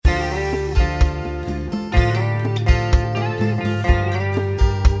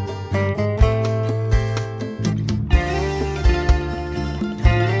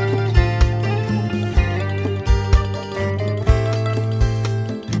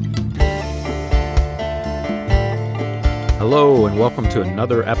Hello, and welcome to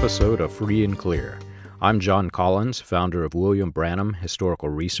another episode of Free and Clear. I'm John Collins, founder of William Branham Historical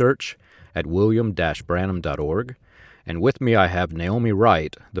Research at william-branham.org. And with me I have Naomi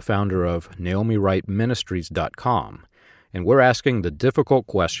Wright, the founder of NaomiWrightMinistries.com. And we're asking the difficult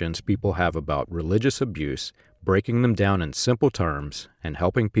questions people have about religious abuse, breaking them down in simple terms, and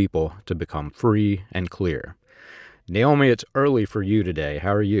helping people to become free and clear. Naomi, it's early for you today.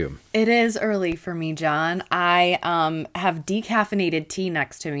 How are you? It is early for me, John. I have decaffeinated tea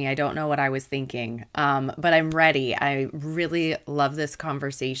next to me. I don't know what I was thinking, but I'm ready. I really love this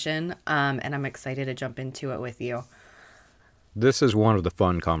conversation, and I'm excited to jump into it with you. This is one of the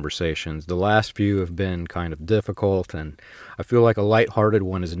fun conversations. The last few have been kind of difficult, and I feel like a lighthearted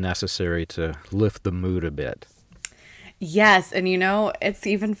one is necessary to lift the mood a bit. Yes, and it's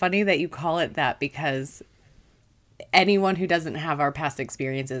even funny that you call it that because anyone who doesn't have our past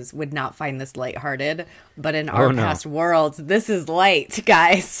experiences would not find this lighthearted, but in our past worlds, this is light,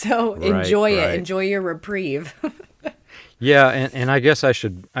 guys. So enjoy it. Enjoy your reprieve. Yeah, and I guess I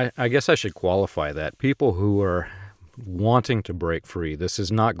should qualify that. People who are wanting to break free, this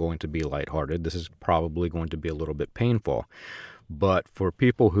is not going to be lighthearted. This is probably going to be a little bit painful. But for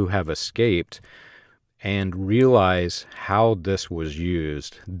people who have escaped and realize how this was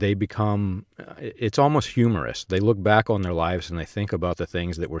used, it's almost humorous. They look back on their lives and they think about the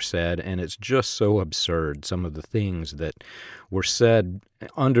things that were said, and it's just so absurd, some of the things that were said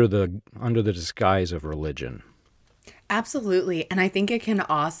under the disguise of religion. Absolutely. And I think it can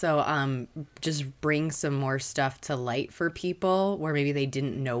also just bring some more stuff to light for people where maybe they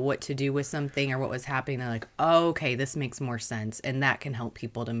didn't know what to do with something or what was happening. They're like, oh, okay, this makes more sense. And that can help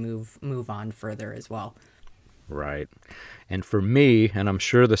people to move on further as well. Right. And for me, and I'm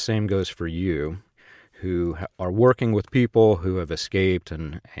sure the same goes for you, who are working with people who have escaped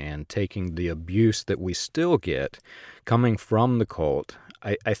and taking the abuse that we still get coming from the cult,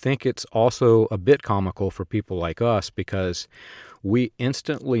 I think it's also a bit comical for people like us because we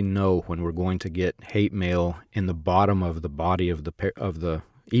instantly know when we're going to get hate mail in the bottom of the body of the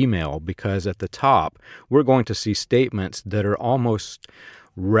email, because at the top we're going to see statements that are almost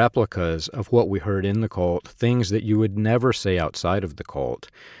replicas of what we heard in the cult, things that you would never say outside of the cult,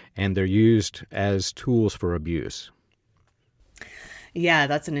 and they're used as tools for abuse. Yeah,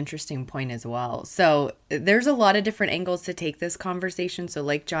 that's an interesting point as well. So there's a lot of different angles to take this conversation. So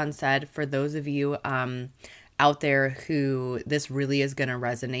like John said, for those of you out there who this really is going to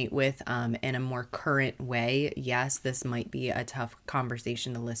resonate with in a more current way, yes, this might be a tough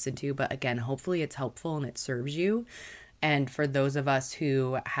conversation to listen to. But again, hopefully it's helpful and it serves you. And for those of us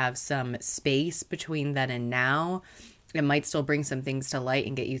who have some space between then and now, it might still bring some things to light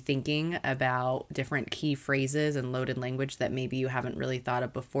and get you thinking about different key phrases and loaded language that maybe you haven't really thought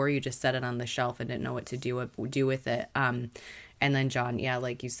of before. You just set it on the shelf and didn't know what to do with it. And then, John, yeah,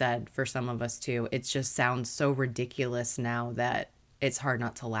 like you said, for some of us too, it just sounds so ridiculous now that it's hard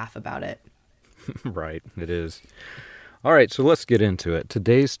not to laugh about it. Right, it is. All right, so let's get into it.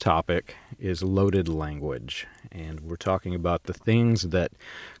 Today's topic is loaded language, and we're talking about the things that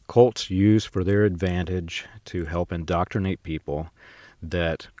cults use for their advantage to help indoctrinate people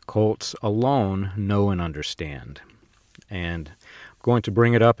that cults alone know and understand. And I'm going to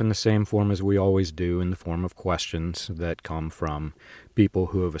bring it up in the same form as we always do, in the form of questions that come from people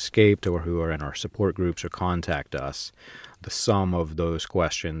who have escaped or who are in our support groups or contact us. The sum of those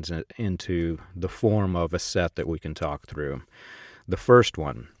questions into the form of a set that we can talk through. The first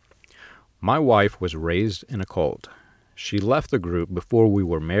one: my wife was raised in a cult. She left the group before we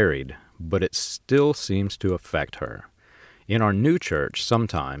were married, but it still seems to affect her. In our new church,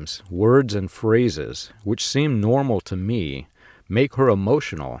 sometimes words and phrases, which seem normal to me, make her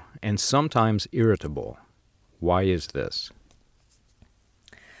emotional and sometimes irritable. Why is this?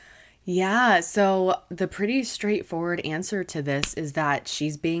 Yeah, so the pretty straightforward answer to this is that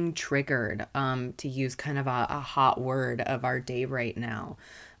she's being triggered, to use kind of a hot word of our day right now.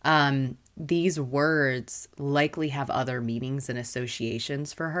 These words likely have other meanings and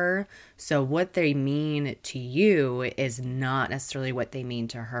associations for her. So what they mean to you is not necessarily what they mean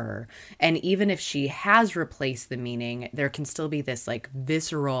to her. And even if she has replaced the meaning, there can still be this like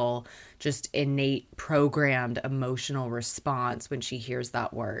visceral, just innate programmed emotional response when she hears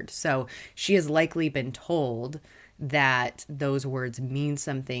that word. So she has likely been told that those words mean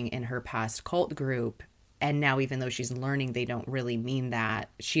something in her past cult group. And now, even though she's learning they don't really mean that,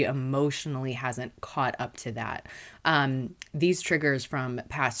 she emotionally hasn't caught up to that. These triggers from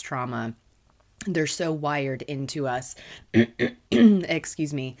past trauma, they're so wired into us,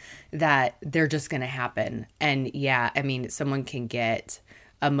 excuse me, that they're just going to happen. And yeah, I mean, someone can get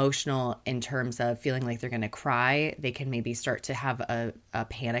emotional in terms of feeling like they're going to cry. They can maybe start to have a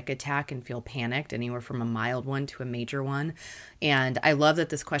panic attack and feel panicked, anywhere from a mild one to a major one. And I love that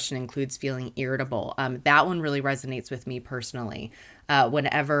this question includes feeling irritable. That one really resonates with me personally.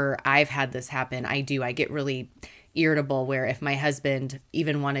 Whenever I've had this happen, I get really irritable, where if my husband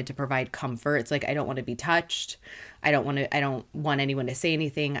even wanted to provide comfort, it's like, I don't want to be touched. I don't want anyone to say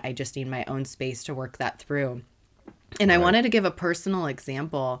anything. I just need my own space to work that through. And I wanted to give a personal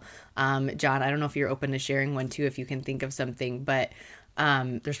example. John, I don't know if you're open to sharing one too, if you can think of something, but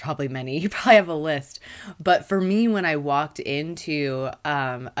there's probably many. You probably have a list. But for me, when I walked into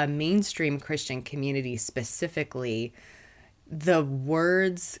a mainstream Christian community specifically, the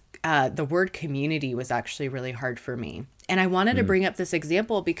word community was actually really hard for me. And I wanted to bring up this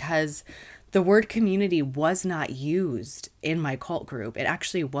example because the word community was not used in my cult group. It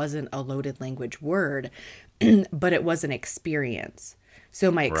actually wasn't a loaded language word, but it was an experience.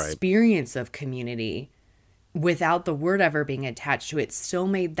 So my experience of community, without the word ever being attached to it, still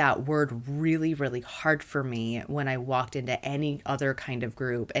made that word really, really hard for me when I walked into any other kind of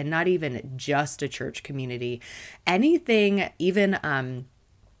group, and not even just a church community. Anything, even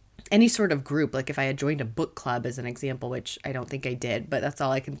any sort of group, like if I had joined a book club as an example, which I don't think I did, but that's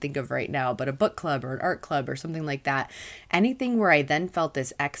all I can think of right now, but a book club or an art club or something like that, anything where I then felt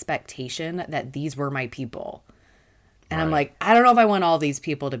this expectation that these were my people. And I'm like, I don't know if I want all these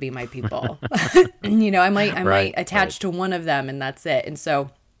people to be my people. I might attach to one of them and that's it. And so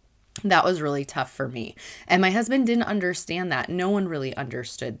that was really tough for me. And my husband didn't understand that. No one really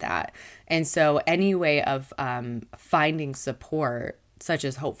understood that. And so any way of finding support, such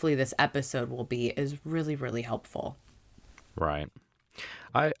as hopefully this episode will be, is really, really helpful. Right.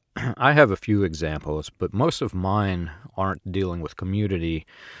 I have a few examples, but most of mine aren't dealing with community.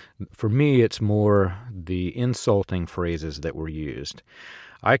 For me, it's more the insulting phrases that were used.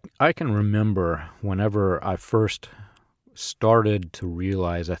 I can remember whenever I first started to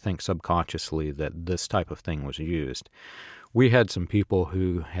realize, I think subconsciously, that this type of thing was used. We had some people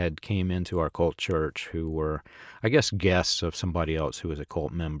who had came into our cult church who were, I guess, guests of somebody else who was a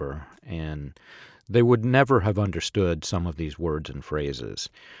cult member, and they would never have understood some of these words and phrases.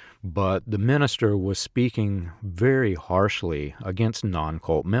 But the minister was speaking very harshly against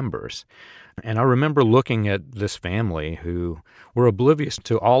non-cult members. And I remember looking at this family who were oblivious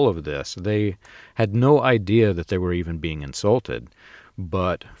to all of this. They had no idea that they were even being insulted.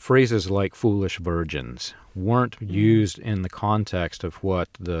 But phrases like foolish virgins weren't used in the context of what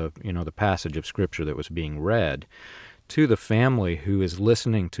the passage of Scripture that was being read. To the family who is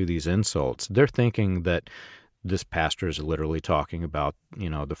listening to these insults, they're thinking that this pastor is literally talking about,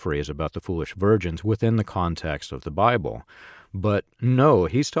 the phrase about the foolish virgins within the context of the Bible. But no,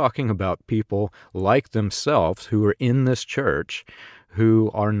 he's talking about people like themselves who are in this church who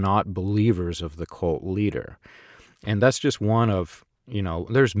are not believers of the cult leader. And that's just one of,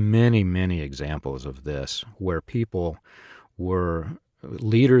 there's many, many examples of this where people were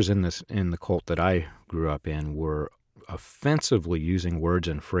leaders in the cult that I grew up in were offensively using words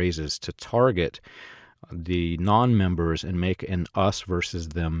and phrases to target the non-members and make an us versus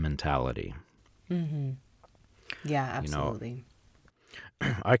them mentality. Mm-hmm. Yeah, absolutely.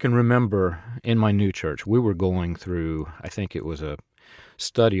 I can remember in my new church, we were going through, I think it was a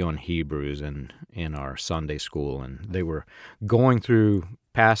study on Hebrews in our Sunday school, and they were going through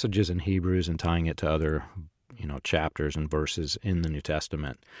passages in Hebrews and tying it to other, chapters and verses in the New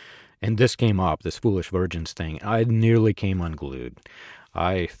Testament. And this came up, this foolish virgins thing. I nearly came unglued.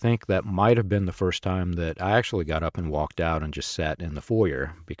 I think that might have been the first time that I actually got up and walked out and just sat in the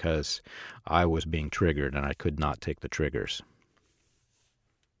foyer because I was being triggered and I could not take the triggers.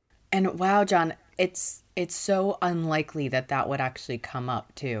 And wow, John, it's so unlikely that would actually come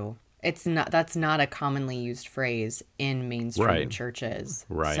up too. That's not a commonly used phrase in mainstream churches.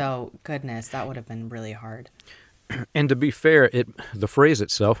 Right. So goodness, that would have been really hard. And to be fair, the phrase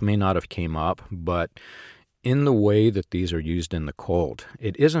itself may not have came up, but in the way that these are used in the cult,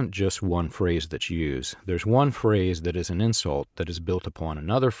 it isn't just one phrase that's used. There's one phrase that is an insult that is built upon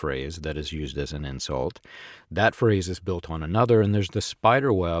another phrase that is used as an insult. That phrase is built on another, and there's the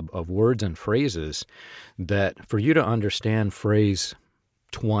spider web of words and phrases that for you to understand phrase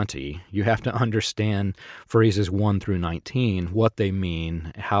 20, you have to understand phrases 1 through 19, what they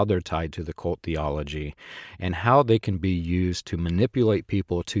mean, how they're tied to the cult theology, and how they can be used to manipulate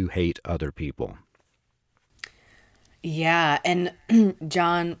people to hate other people. Yeah, and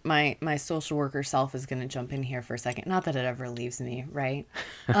John, my social worker self is going to jump in here for a second. Not that it ever leaves me, right?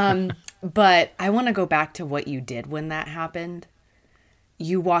 But I want to go back to what you did when that happened.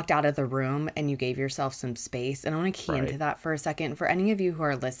 you walked out of the room and you gave yourself some space. And I want to key into Right. that for a second. For any of you who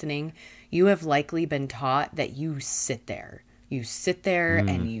are listening, you have likely been taught that you sit there. You sit there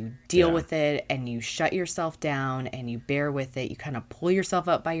and you deal Yeah. with it and you shut yourself down and you bear with it. You kind of pull yourself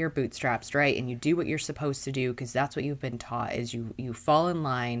up by your bootstraps, right? And you do what you're supposed to do because that's what you've been taught is you fall in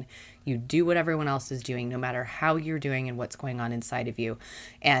line, you do what everyone else is doing, no matter how you're doing and what's going on inside of you.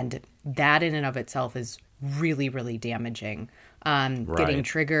 And that in and of itself is really, really damaging. Getting Right.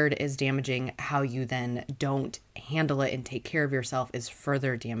 triggered is damaging. How you then don't handle it and take care of yourself is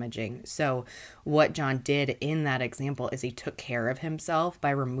further damaging. So what John did in that example is he took care of himself by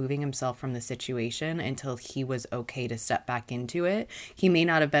removing himself from the situation until he was okay to step back into it. He may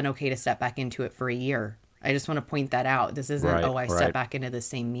not have been okay to step back into it for a year. I just want to point that out. This isn't, Right. oh, I Right. stepped back into the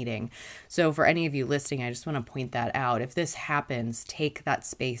same meeting. So for any of you listening, I just want to point that out. If this happens, take that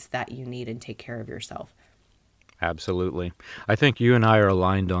space that you need and take care of yourself. Absolutely. I think you and I are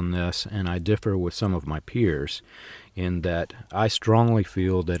aligned on this, and I differ with some of my peers in that I strongly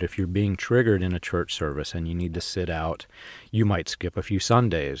feel that if you're being triggered in a church service and you need to sit out, you might skip a few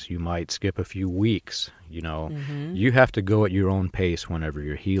Sundays, you might skip a few weeks. You have to go at your own pace whenever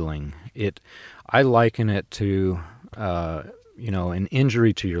you're healing. I liken it to an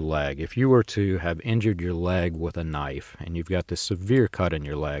injury to your leg. If you were to have injured your leg with a knife and you've got this severe cut in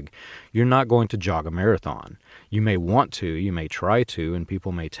your leg, you're not going to jog a marathon. You may want to, you may try to, and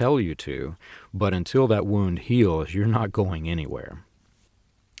people may tell you to, but until that wound heals, you're not going anywhere.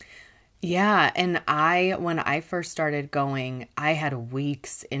 Yeah, and when I first started going, I had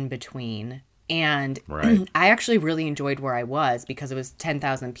weeks in between. And Right. I actually really enjoyed where I was because it was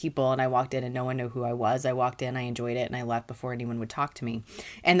 10,000 people and I walked in and no one knew who I was. I walked in, I enjoyed it, and I left before anyone would talk to me.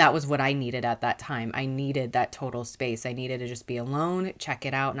 And that was what I needed at that time. I needed that total space. I needed to just be alone, check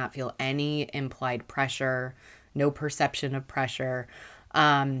it out, not feel any implied pressure, no perception of pressure.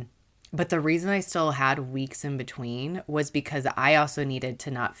 But the reason I still had weeks in between was because I also needed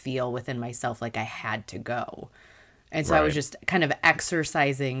to not feel within myself like I had to go. And so I was Right. just kind of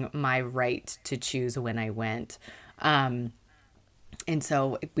exercising my right to choose when I went. And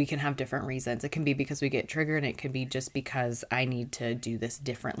so we can have different reasons. It can be because we get triggered, and it could be just because I need to do this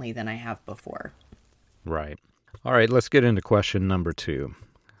differently than I have before. Right. All right, let's get into question number 2.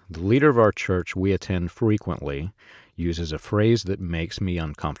 The leader of our church we attend frequently uses a phrase that makes me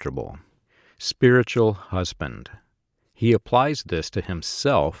uncomfortable. Spiritual husband. He applies this to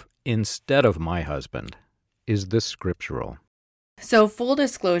himself instead of my husband. Is this scriptural? So full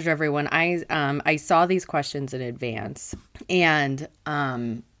disclosure, everyone, I saw these questions in advance, and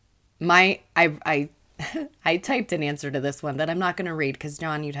I I typed an answer to this one that I'm not going to read because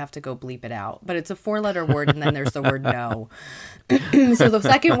John, you'd have to go bleep it out. But it's a 4-letter word, and then there's the word no. So the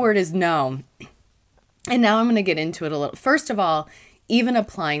second word is no, and now I'm going to get into it a little. First of all, even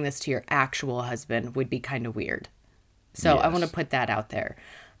applying this to your actual husband would be kind of weird. So I Yes. want to put that out there.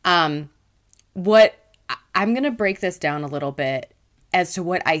 What I'm going to break this down a little bit as to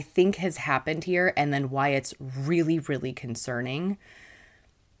what I think has happened here and then why it's really, really concerning.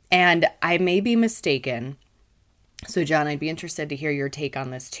 And I may be mistaken. So, John, I'd be interested to hear your take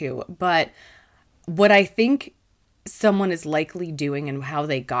on this too. But what I think someone is likely doing and how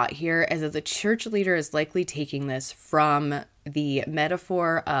they got here is that the church leader is likely taking this from the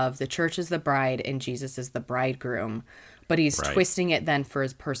metaphor of the church is the bride and Jesus is the bridegroom, but he's Right. twisting it then for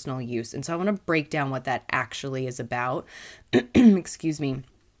his personal use. And so I want to break down what that actually is about. Excuse me.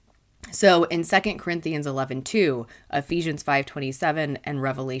 So in 2 Corinthians 11:2, Ephesians 5:27, and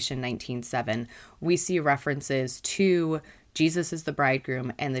Revelation 19:7, we see references to Jesus is the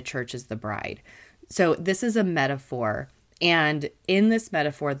bridegroom and the church is the bride. So this is a metaphor. And in this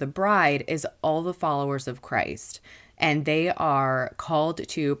metaphor, the bride is all the followers of Christ. And they are called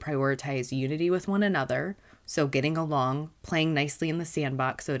to prioritize unity with one another. So getting along, playing nicely in the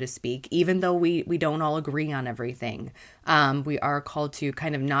sandbox, so to speak, even though we don't all agree on everything. We are called to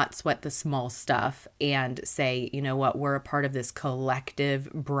kind of not sweat the small stuff and say, you know what, we're a part of this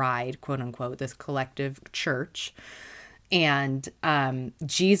collective bride, quote unquote, this collective church. And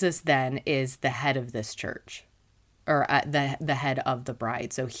Jesus then is the head of this church, or the head of the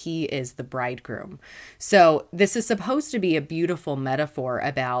bride. So he is the bridegroom. So this is supposed to be a beautiful metaphor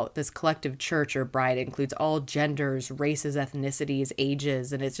about this collective church or bride. It includes all genders, races, ethnicities,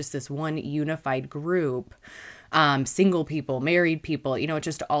 ages, and it's just this one unified group. Single people, married people,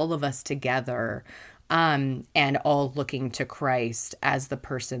 just all of us together. And all looking to Christ as the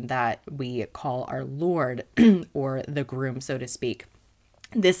person that we call our Lord or the groom, so to speak.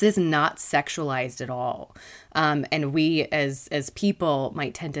 This is not sexualized at all. And we as people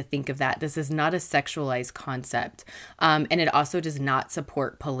might tend to think of that. This is not a sexualized concept. And it also does not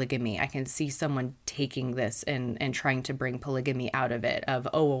support polygamy. I can see someone taking this and trying to bring polygamy out of it, of,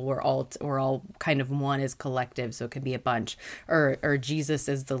 oh, well, we're all kind of one as collective, so it can be a bunch. Or Jesus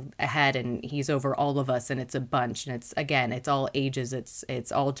is the head and he's over all of us and it's a bunch. And it's, again, it's all ages,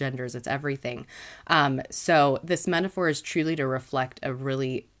 it's all genders, it's everything. So this metaphor is truly to reflect a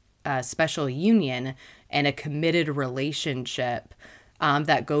really special union and a committed relationship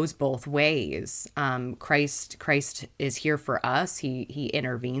that goes both ways. Christ is here for us. He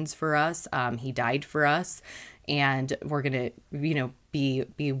intervenes for us. He died for us, and we're gonna be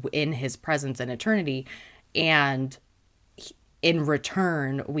in His presence in eternity. And in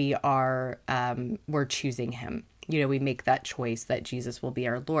return, we're choosing Him. We make that choice that Jesus will be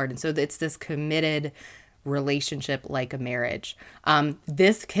our Lord, and so it's this committed relationship like a marriage.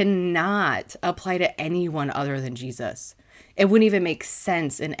 This cannot apply to anyone other than Jesus. It wouldn't even make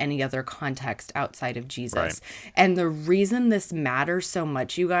sense in any other context outside of Jesus. Right. And the reason this matters so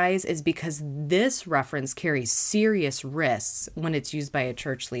much, you guys, is because this reference carries serious risks when it's used by a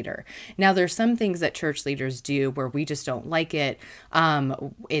church leader. Now, there's some things that church leaders do where we just don't like it.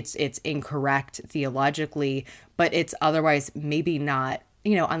 It's incorrect theologically, but it's otherwise maybe not,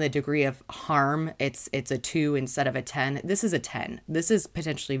 on the degree of harm, it's a 2 instead of a 10. This is a 10. This is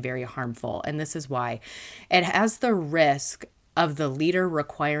potentially very harmful. And this is why it has the risk of the leader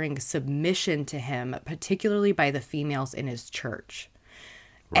requiring submission to him, particularly by the females in his church.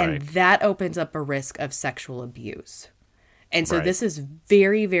 Right. And that opens up a risk of sexual abuse. And so This is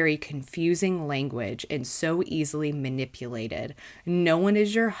very, very confusing language and so easily manipulated. No one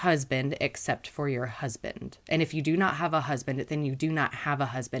is your husband except for your husband. And if you do not have a husband, then you do not have a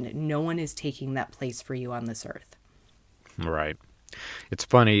husband. No one is taking that place for you on this earth. Right. It's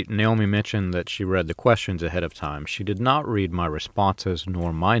funny, Naomi mentioned that she read the questions ahead of time. She did not read my responses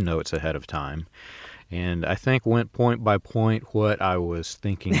nor my notes ahead of time. And I think went point by point what I was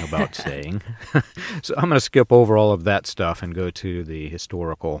thinking about saying. So I'm going to skip over all of that stuff and go to the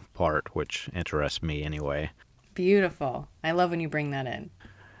historical part, which interests me anyway. Beautiful. I love when you bring that in.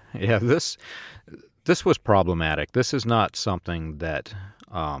 Yeah, this was problematic. This is not something that,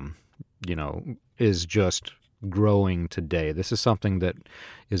 is just growing today. This is something that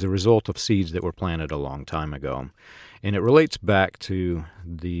is a result of seeds that were planted a long time ago. And it relates back to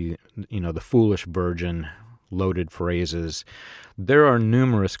the foolish virgin loaded phrases. There are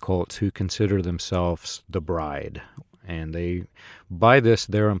numerous cults who consider themselves the bride. And by this,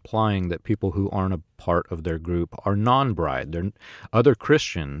 they're implying that people who aren't a part of their group are non-bride. They're other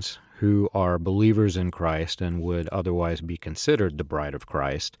Christians who are believers in Christ and would otherwise be considered the bride of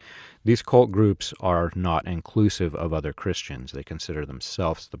Christ. These cult groups are not inclusive of other Christians. They consider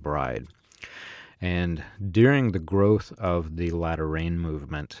themselves the bride. And during the growth of the Latter Rain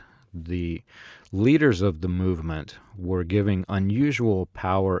movement, the leaders of the movement were giving unusual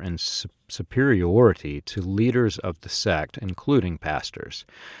power and superiority to leaders of the sect, including pastors.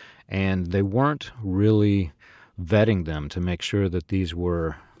 And they weren't really vetting them to make sure that these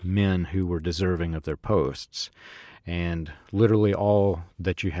were men who were deserving of their posts. And literally all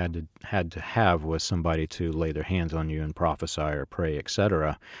that you had to have was somebody to lay their hands on you and prophesy or pray,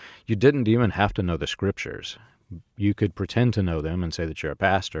 etc. You didn't even have to know the scriptures. You could pretend to know them and say that you're a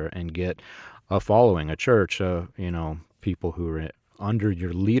pastor and get a following, a church, people who are under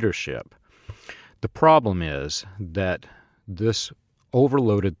your leadership. The problem is that this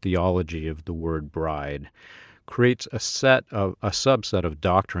overloaded theology of the word bride creates a subset of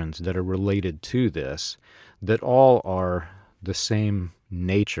doctrines that are related to this, that all are the same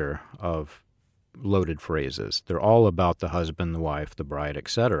nature of loaded phrases. They're all about the husband, the wife, the bride,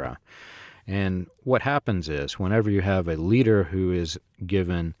 etc. And what happens is, whenever you have a leader who is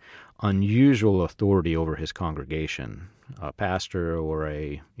given unusual authority over his congregation, a pastor or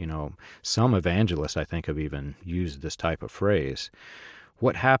some evangelists, I think, have even used this type of phrase,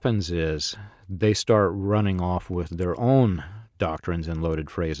 what happens is they start running off with their own doctrines and loaded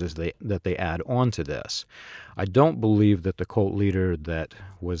phrases that they add on to this. I don't believe that the cult leader that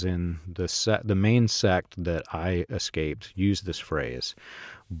was in the main sect that I escaped used this phrase,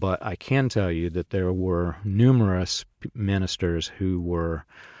 but I can tell you that there were numerous ministers who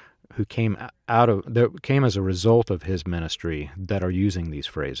came as a result of his ministry that are using these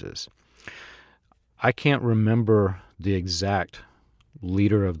phrases. I can't remember the exact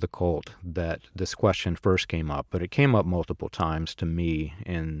leader of the cult that this question first came up, but it came up multiple times to me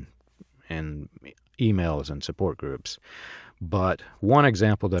in emails and support groups. But one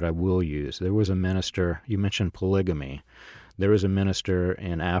example that I will use, there was a minister, you mentioned polygamy. There was a minister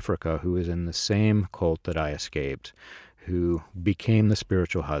in Africa who was in the same cult that I escaped, who became the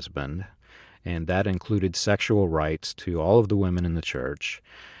spiritual husband, and that included sexual rights to all of the women in the church.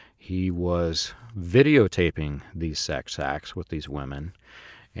 He was videotaping these sex acts with these women,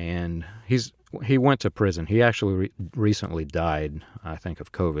 and he went to prison. He actually recently died, I think,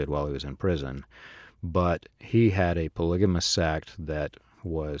 of COVID while he was in prison. But he had a polygamous sect that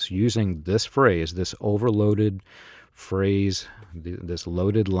was using this phrase, this overloaded phrase, this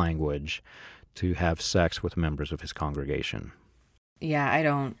loaded language, to have sex with members of his congregation. Yeah, I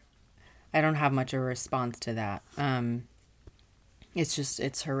don't have much of a response to that.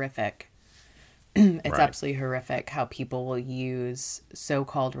 It's horrific. It's Right. absolutely horrific how people will use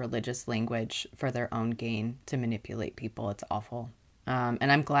so-called religious language for their own gain to manipulate people. It's awful. And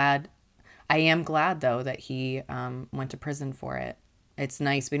I am glad though that he went to prison for it. It's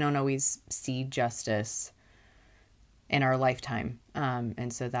nice. We don't always see justice in our lifetime.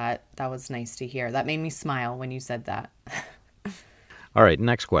 And so that was nice to hear. That made me smile when you said that. All right,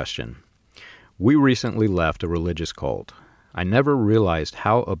 next question. We recently left a religious cult. I never realized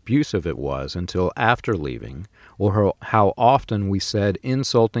how abusive it was until after leaving, or how often we said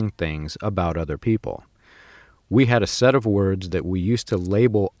insulting things about other people. We had a set of words that we used to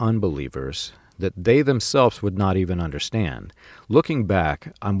label unbelievers that they themselves would not even understand. Looking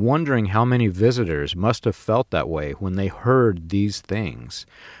back, I'm wondering how many visitors must have felt that way when they heard these things,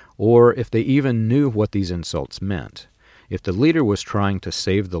 or if they even knew what these insults meant. If the leader was trying to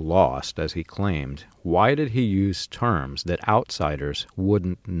save the lost, as he claimed, why did he use terms that outsiders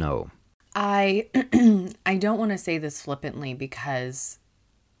wouldn't know? I I don't want to say this flippantly because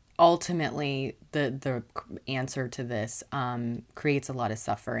ultimately the answer to this creates a lot of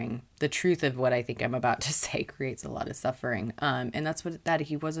suffering. The truth of what I think I'm about to say creates a lot of suffering. And that's that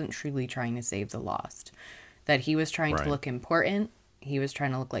he wasn't truly trying to save the lost. That he was trying Right. to look important. He was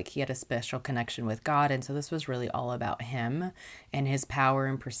trying to look like he had a special connection with God. And so this was really all about him and his power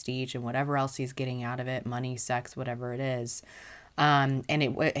and prestige and whatever else he's getting out of it, money, sex, whatever it is. And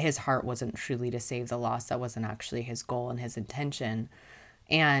his heart wasn't truly to save the lost. That wasn't actually his goal and his intention.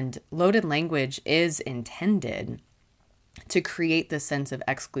 And loaded language is intended to create this sense of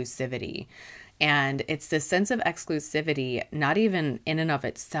exclusivity. And it's this sense of exclusivity, not even in and of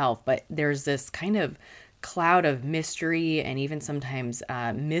itself, but there's this kind of cloud of mystery and even sometimes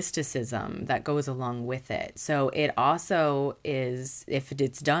mysticism that goes along with it. So it also is, if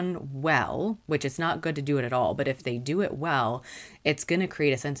it's done well, which it's not good to do it at all, but if they do it well, it's going to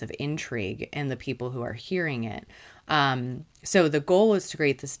create a sense of intrigue in the people who are hearing it. So the goal is to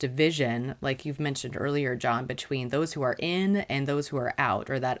create this division, like you've mentioned earlier, John, between those who are in and those who are out,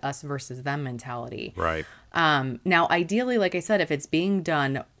 or that us versus them mentality. Right. Now, ideally, like I said, if it's being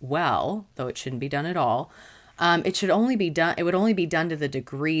done well, though it shouldn't be done at all, it would only be done to the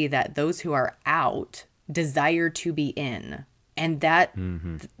degree that those who are out desire to be in. And that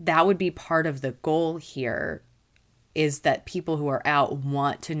would be part of the goal here, is that people who are out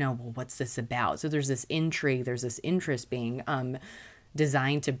want to know, well, what's this about? So there's this intrigue, there's this interest being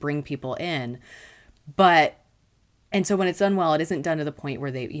designed to bring people in. And so when it's done well, it isn't done to the point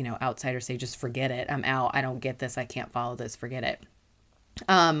where they, outsiders say, just forget it. I'm out. I don't get this. I can't follow this. Forget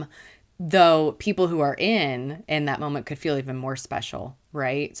it. Though people who are in that moment could feel even more special,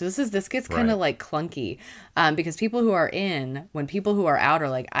 right? So this gets kind of like clunky, because people who are in, when people who are out are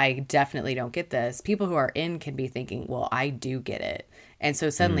like, I definitely don't get this. People who are in can be thinking, well, I do get it. And so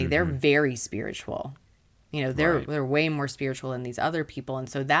suddenly they're very spiritual. They're way more spiritual than these other people. And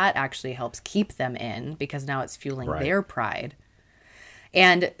so that actually helps keep them in, because now it's fueling their pride.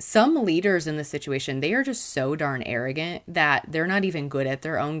 And some leaders in this situation, they are just so darn arrogant that they're not even good at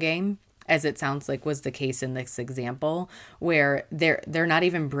their own game, as it sounds like was the case in this example, where they're not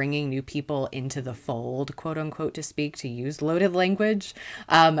even bringing new people into the fold, quote unquote, to speak, to use loaded language.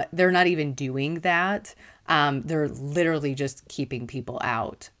 They're not even doing that. They're literally just keeping people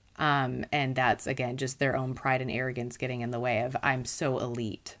out. And that's, again, just their own pride and arrogance getting in the way of, I'm so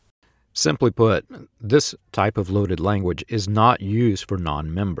elite. Simply put, this type of loaded language is not used for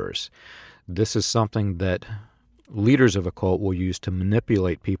non-members. This is something that leaders of a cult will use to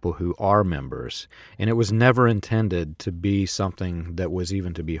manipulate people who are members, and it was never intended to be something that was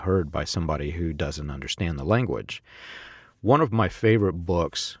even to be heard by somebody who doesn't understand the language. One of my favorite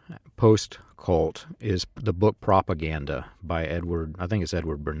books, post-cult, is the book Propaganda by Edward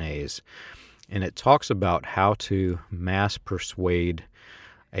Bernays, and it talks about how to mass persuade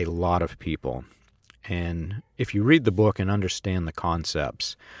a lot of people. And if you read the book and understand the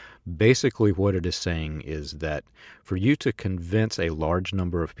concepts, basically what it is saying is that for you to convince a large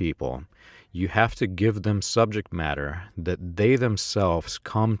number of people, You have to give them subject matter that they themselves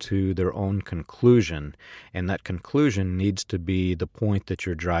come to their own conclusion, and that conclusion needs to be the point that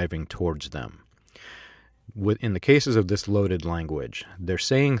you're driving towards them. In the cases of this loaded language, they're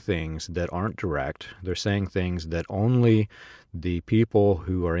saying things that aren't direct. They're saying things that only the people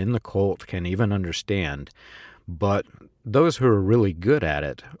who are in the cult can even understand. But those who are really good at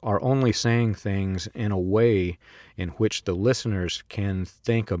it are only saying things in a way in which the listeners can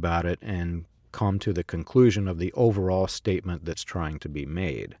think about it and come to the conclusion of the overall statement that's trying to be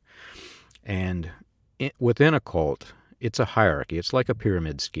made. And within a cult, it's a hierarchy. It's like a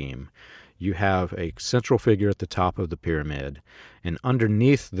pyramid scheme. You have a central figure at the top of the pyramid, and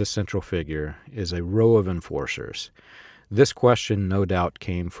underneath the central figure is a row of enforcers. This question no doubt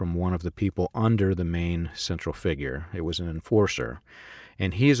came from one of the people under the main central figure. It was an enforcer,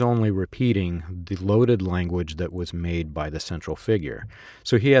 and he's only repeating the loaded language that was made by the central figure.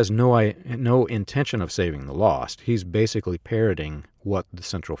 So he has no intention of saving the lost. He's basically parroting what the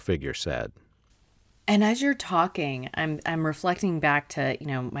central figure said. And as you're talking, I'm reflecting back to,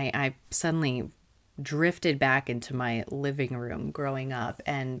 I suddenly drifted back into my living room growing up,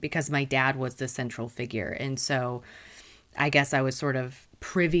 and because my dad was the central figure. And so I guess I was sort of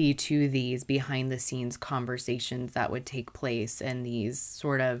privy to these behind the scenes conversations that would take place, and these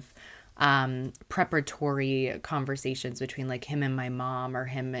sort of preparatory conversations between like him and my mom, or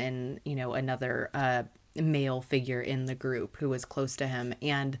him and, another male figure in the group who was close to him.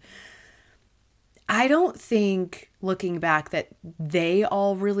 And I don't think, looking back, that they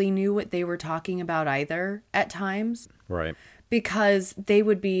all really knew what they were talking about either at times. Right. Because they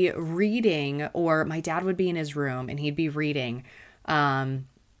would be reading, or my dad would be in his room and he'd be reading a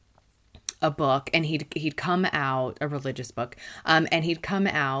book, and he'd come out, a religious book, and he'd come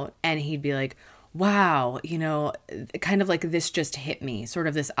out and he'd be like, wow, kind of like, this just hit me, sort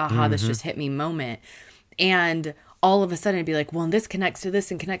of this aha, this just hit me moment. And all of a sudden it'd be like, well, and this connects to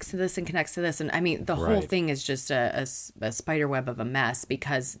this and connects to this and connects to this. And I mean, the whole thing is just a spider web of a mess,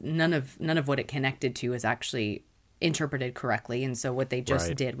 because none of what it connected to is actually interpreted correctly. And so what they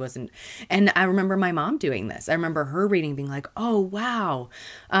just did wasn't. And I remember my mom doing this. I remember her reading, being like, oh, wow.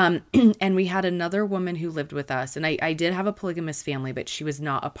 And we had another woman who lived with us, and I did have a polygamous family, but she was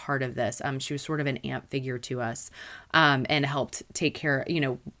not a part of this. She was sort of an aunt figure to us, and helped take care,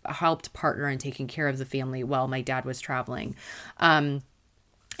 helped partner in taking care of the family while my dad was traveling. And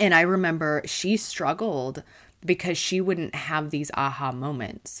I remember she struggled because she wouldn't have these aha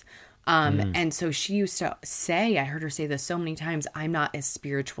moments. And so she used to say, I heard her say this so many times, I'm not as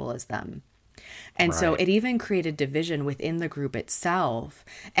spiritual as them. And so it even created division within the group itself.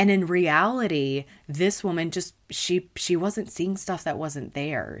 And in reality, this woman just, she wasn't seeing stuff that wasn't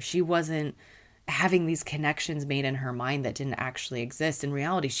there. She wasn't having these connections made in her mind that didn't actually exist. In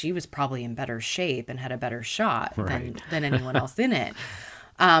reality, she was probably in better shape and had a better shot than anyone else in it.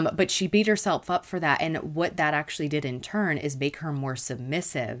 But she beat herself up for that. And what that actually did in turn is make her more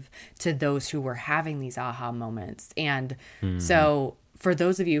submissive to those who were having these aha moments. And so for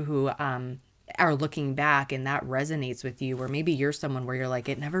those of you who are looking back and that resonates with you, or maybe you're someone where you're like,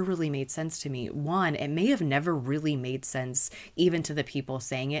 it never really made sense to me. One, it may have never really made sense even to the people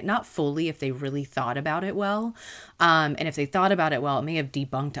saying it, not fully if they really thought about it well. And if they thought about it well, it may have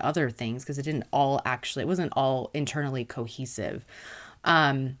debunked other things, because it wasn't all internally cohesive.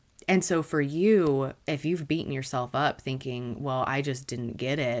 And so for you, if you've beaten yourself up thinking, well, I just didn't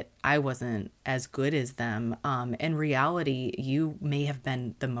get it, I wasn't as good as them, in reality, you may have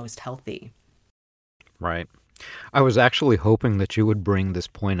been the most healthy. Right. I was actually hoping that you would bring this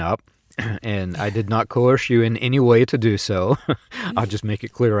point up, and I did not coerce you in any way to do so. I'll just make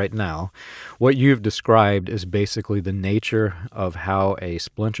it clear right now. What you've described is basically the nature of how a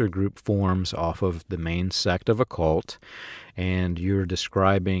splinter group forms off of the main sect of a cult, and you're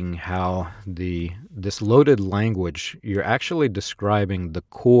describing how this loaded language, you're actually describing the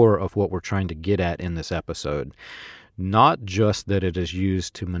core of what we're trying to get at in this episode. Not just that it is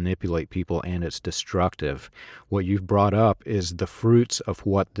used to manipulate people and it's destructive. What you've brought up is the fruits of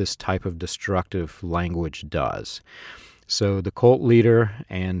what this type of destructive language does. So the cult leader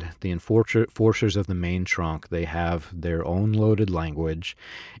and the enforcers of the main trunk, they have their own loaded language,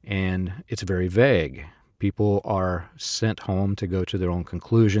 and it's very vague. People are sent home to go to their own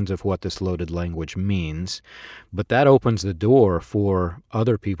conclusions of what this loaded language means, but that opens the door for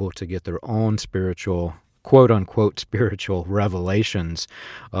other people to get their own spiritual, quote-unquote spiritual revelations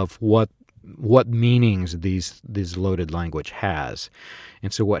of what meanings these loaded language has.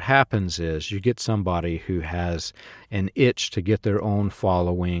 And so what happens is you get somebody who has an itch to get their own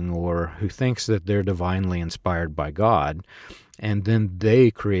following, or who thinks that they're divinely inspired by God, and then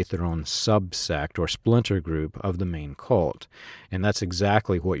they create their own subsect or splinter group of the main cult. And that's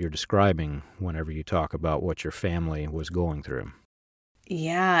exactly what you're describing whenever you talk about what your family was going through.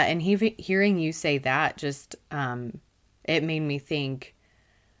 Yeah, and hearing you say that just it made me think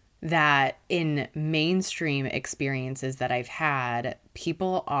that in mainstream experiences that I've had,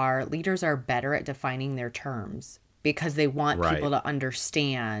 leaders are better at defining their terms because they want Right. people to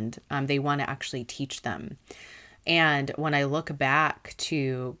understand. They want to actually teach them. And when I look back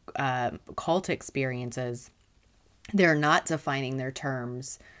to cult experiences, they're not defining their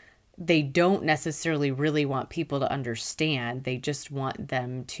terms. They don't necessarily really want people to understand. They just want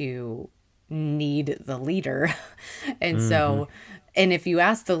them to need the leader. And so, and if you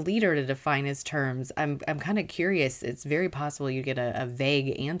ask the leader to define his terms, I'm kind of curious. It's very possible you get a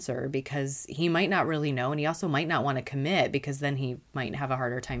vague answer because he might not really know, and he also might not want to commit because then he might have a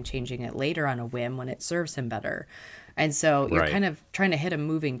harder time changing it later on a whim when it serves him better. And so you're Right. kind of trying to hit a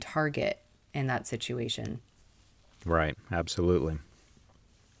moving target in that situation. Right. Absolutely.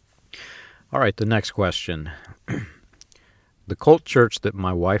 All right, the next question. The cult church that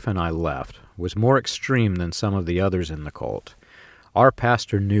my wife and I left was more extreme than some of the others in the cult. Our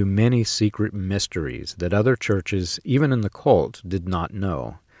pastor knew many secret mysteries that other churches, even in the cult, did not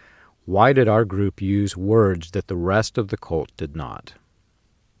know. Why did our group use words that the rest of the cult did not?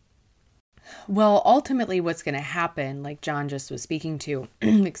 Well, ultimately, what's going to happen, like John just was speaking to,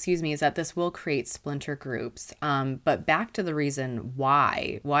 excuse me, is that this will create splinter groups. But back to the reason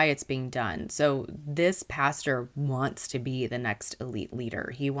why it's being done. So this pastor wants to be the next elite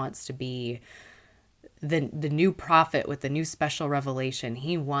leader. He wants to be the new prophet with the new special revelation.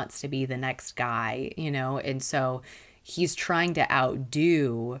 He wants to be the next guy, and so he's trying to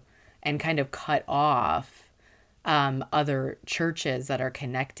outdo and kind of cut off other churches that are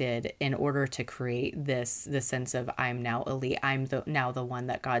connected in order to create this sense of I'm now elite. I'm now the one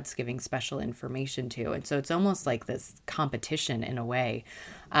that God's giving special information to. And so it's almost like this competition in a way.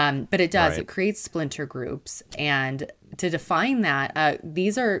 But it does, Right. it creates splinter groups. And to define that,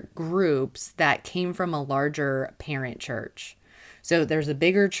 these are groups that came from a larger parent church. So there's a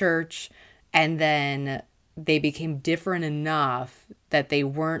bigger church, and then they became different enough that they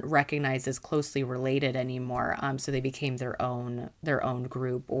weren't recognized as closely related anymore. So they became their own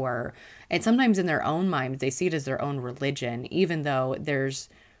group, and sometimes in their own minds they see it as their own religion, even though there's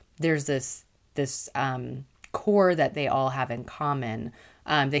this core that they all have in common.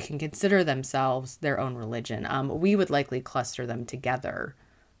 They can consider themselves their own religion. We would likely cluster them together.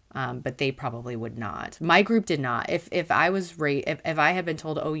 But they probably would not. My group did not. If I was if I had been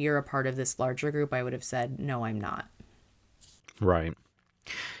told, "Oh, you're a part of this larger group," I would have said, "No, I'm not." Right.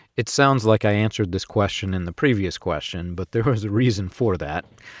 It sounds like I answered this question in the previous question, but there was a reason for that.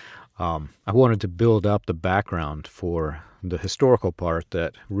 I wanted to build up the background for the historical part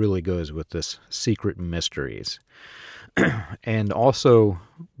that really goes with this secret mysteries, and also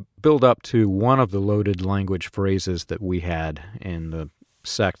build up to one of the loaded language phrases that we had in the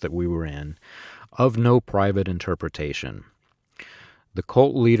sect that we were in, of no private interpretation. The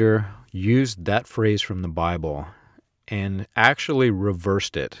cult leader used that phrase from the Bible and actually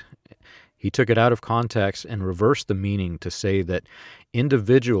reversed it. He took it out of context and reversed the meaning to say that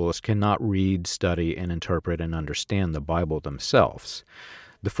individuals cannot read, study, and interpret and understand the Bible themselves.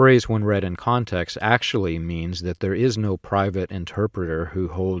 The phrase, when read in context, actually means that there is no private interpreter who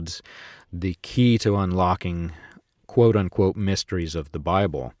holds the key to unlocking quote-unquote mysteries of the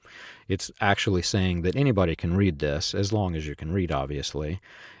Bible. It's actually saying that anybody can read this, as long as you can read, obviously,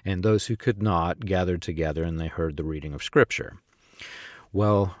 and those who could not gathered together and they heard the reading of Scripture.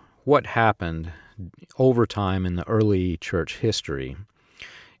 Well, what happened over time in the early church history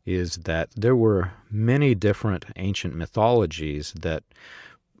is that there were many different ancient mythologies that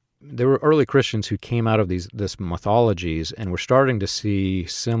there were early Christians who came out of this mythologies and were starting to see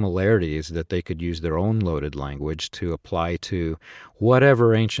similarities that they could use their own loaded language to apply to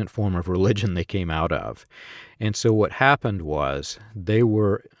whatever ancient form of religion they came out of. And so what happened was they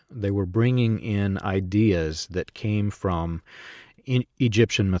were bringing in ideas that came from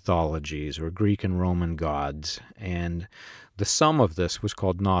Egyptian mythologies or Greek and Roman gods, and the sum of this was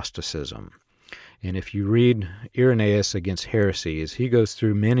called Gnosticism. And if you read Irenaeus Against Heresies, he goes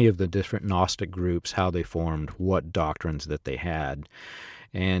through many of the different Gnostic groups, how they formed, what doctrines that they had.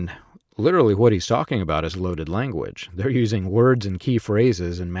 And literally what he's talking about is loaded language. They're using words and key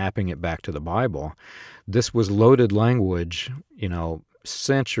phrases and mapping it back to the Bible. This was loaded language,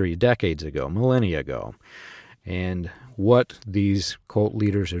 decades ago, millennia ago. And what these cult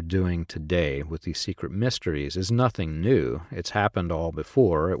leaders are doing today with these secret mysteries is nothing new. It's happened all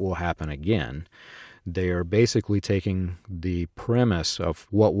before. It will happen again. They are basically taking the premise of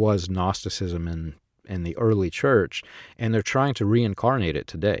what was Gnosticism in the early church, and they're trying to reincarnate it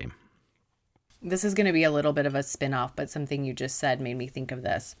today. This is going to be a little bit of a spin-off, but something you just said made me think of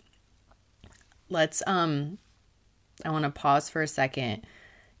this. Let's I want to pause for a second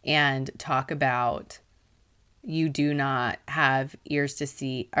and talk about you do not have ears to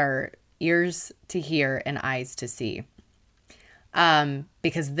see, or ears to hear and eyes to see.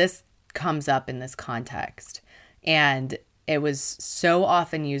 Because this comes up in this context, and it was so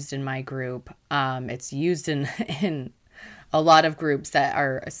often used in my group. It's used in a lot of groups that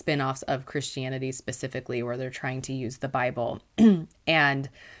are spin-offs of Christianity specifically, where they're trying to use the Bible. And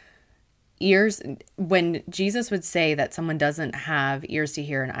ears, when Jesus would say that someone doesn't have ears to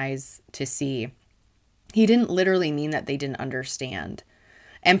hear and eyes to see, he didn't literally mean that they didn't understand.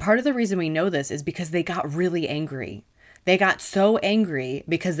 And part of the reason we know this is because they got really angry. They got so angry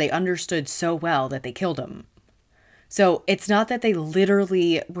because they understood so well that they killed him. So it's not that they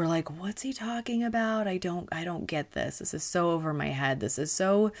literally were like, what's he talking about? I don't get this. This is so over my head. This is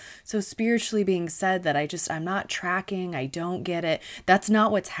so spiritually being said that I'm not tracking. I don't get it. That's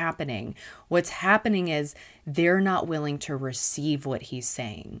not what's happening. What's happening is they're not willing to receive what he's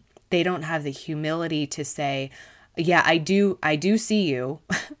saying. They don't have the humility to say, yeah, I do see you.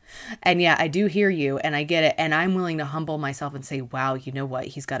 And yeah, I do hear you, and I get it. And I'm willing to humble myself and say, wow, you know what?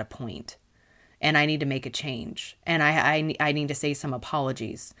 He's got a point. And I need to make a change. And I need to say some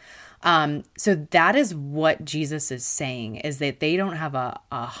apologies. So that is what Jesus is saying, is that they don't have a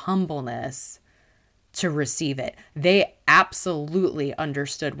humbleness to receive it. They absolutely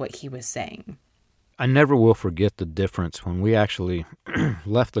understood what he was saying. I never will forget the difference when we actually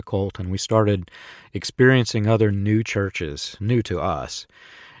left the cult and we started experiencing other new churches, new to us.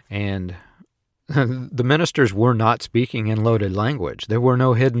 And the ministers were not speaking in loaded language. There were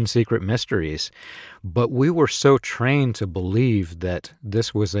no hidden secret mysteries. But we were so trained to believe that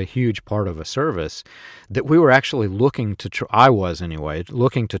this was a huge part of a service that we were actually looking to, I was anyway,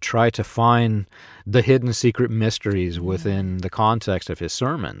 looking to try to find the hidden secret mysteries within the context of his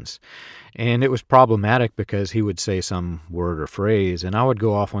sermons. And it was problematic because he would say some word or phrase, and I would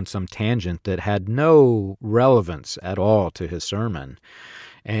go off on some tangent that had no relevance at all to his sermon.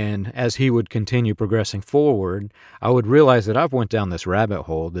 And as he would continue progressing forward, I would realize that I've went down this rabbit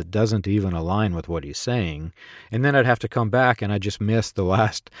hole that doesn't even align with what he's saying. And then I'd have to come back and I just missed the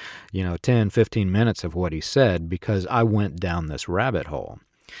last, 10, 15 minutes of what he said because I went down this rabbit hole.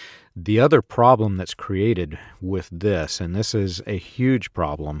 The other problem that's created with this, and this is a huge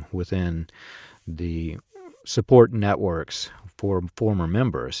problem within the support networks for former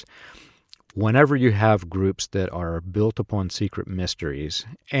members, whenever you have groups that are built upon secret mysteries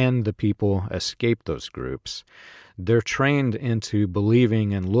and the people escape those groups, they're trained into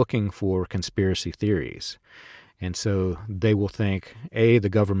believing and looking for conspiracy theories. And so they will think, A, the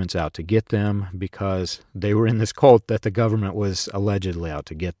government's out to get them because they were in this cult that the government was allegedly out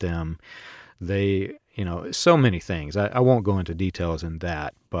to get them. They, so many things. I won't go into details in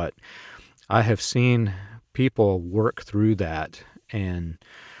that, but I have seen people work through that, and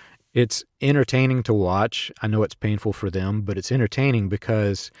it's entertaining to watch. I know it's painful for them, but it's entertaining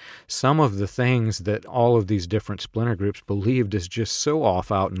because some of the things that all of these different splinter groups believed is just so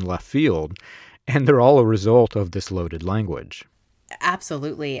off out in left field, and they're all a result of this loaded language.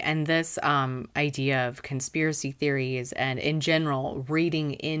 Absolutely. And this idea of conspiracy theories and in general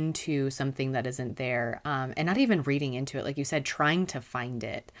reading into something that isn't there, and not even reading into it, like you said, trying to find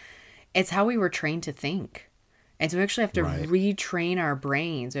it. It's how we were trained to think. And so we actually have to retrain our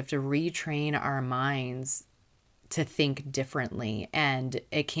brains. We have to retrain our minds to think differently. And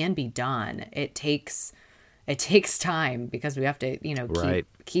it can be done. It takes time because we have to,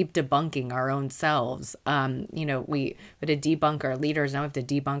 keep debunking our own selves. We had to debunk our leaders. Now we have to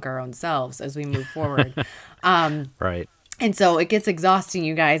debunk our own selves as we move forward. Right. And so it gets exhausting,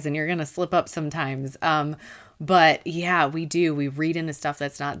 you guys, and you're going to slip up sometimes. But yeah, we do. We read into stuff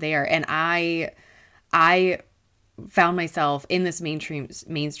that's not there. And I found myself in this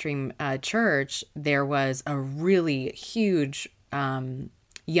mainstream church. There was a really huge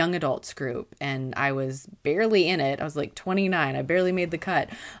young adults group, and I was barely in it. I was like 29. I barely made the cut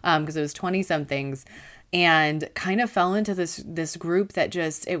because it was 20 somethings, and kind of fell into this group that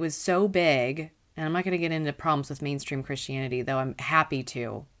just, it was so big. And I'm not going to get into problems with mainstream Christianity, though I'm happy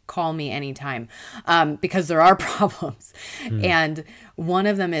to. Call me anytime, because there are problems. And one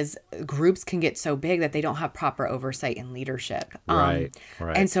of them is groups can get so big that they don't have proper oversight and leadership. Right.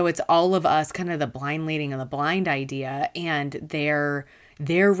 And so it's all of us, kind of the blind leading and the blind idea, and they're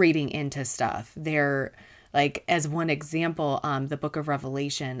reading into stuff. They're Like, as one example, the book of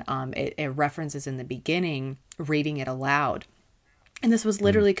Revelation, it references in the beginning reading it aloud. And this was Mm,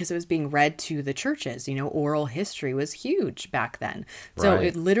 literally because it was being read to the churches. Oral history was huge back then. So right.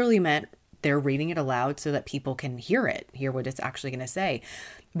 it literally meant they're reading it aloud so that people can hear what it's actually going to say.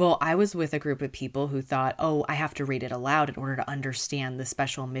 Well, I was with a group of people who thought, oh, I have to read it aloud in order to understand the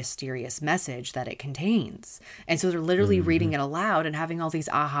special mysterious message that it contains. And so they're literally Hmm. reading it aloud and having all these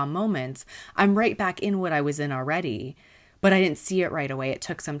aha moments. I'm right back in what I was in already, but I didn't see it right away. It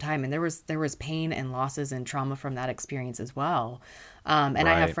took some time, and there was pain and losses and trauma from that experience as well. And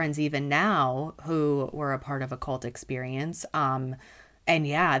I have Right. friends even now who were a part of a cult experience. And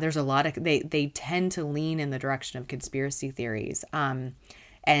yeah, there's a lot of they tend to lean in the direction of conspiracy theories.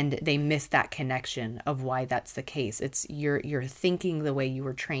 And they miss that connection of why that's the case. It's you're thinking the way you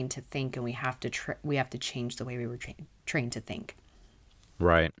were trained to think, and we have to change the way we were trained to think.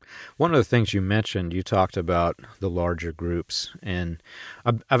 Right. One of the things you mentioned, you talked about the larger groups, and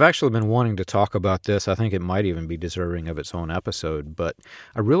I've actually been wanting to talk about this. I think it might even be deserving of its own episode, but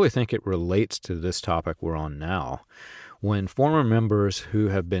I really think it relates to this topic we're on now. When former members who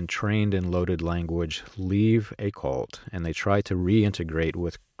have been trained in loaded language leave a cult and they try to reintegrate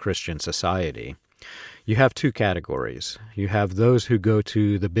with Christian society, you have two categories. You have those who go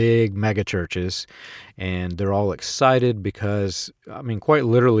to the big mega churches and they're all excited because, I mean, quite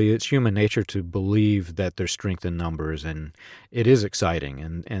literally, it's human nature to believe that there's strength in numbers, and it is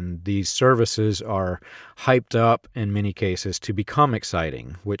exciting. And these services are hyped up in many cases to become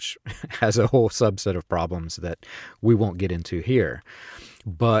exciting, which has a whole subset of problems that we won't get into here.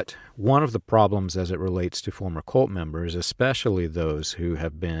 But one of the problems as it relates to former cult members, especially those who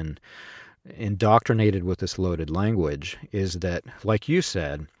have been indoctrinated with this loaded language, is that, like you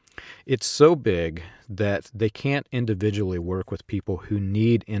said, it's so big that they can't individually work with people who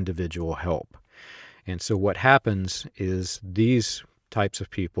need individual help. And so what happens is these types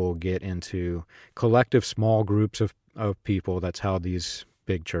of people get into collective small groups of people. That's how these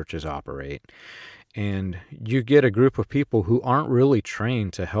big churches operate. And you get a group of people who aren't really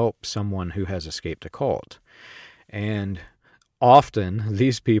trained to help someone who has escaped a cult. And often,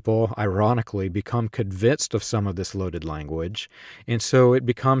 these people, ironically, become convinced of some of this loaded language, and so it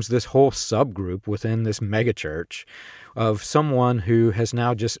becomes this whole subgroup within this megachurch of someone who has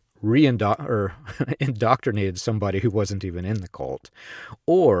now just indoctrinated somebody who wasn't even in the cult,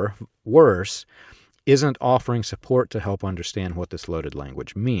 or worse, isn't offering support to help understand what this loaded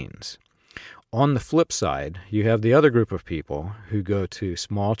language means. On the flip side, you have the other group of people who go to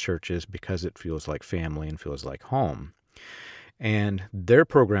small churches because it feels like family and feels like home. And they're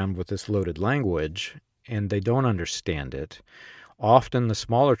programmed with this loaded language, and they don't understand it. Often the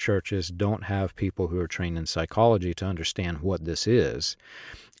smaller churches don't have people who are trained in psychology to understand what this is.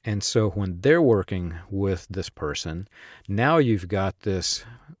 And so when they're working with this person, now you've got this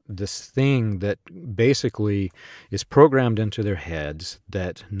thing that basically is programmed into their heads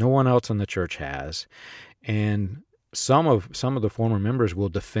that no one else in the church has. And some of the former members will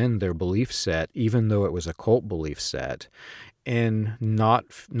defend their belief set, even though it was a cult belief set, and not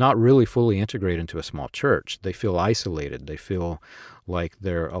really fully integrate into a small church. They feel isolated. They feel like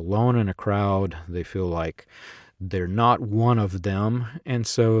they're alone in a crowd. They feel like they're not one of them, and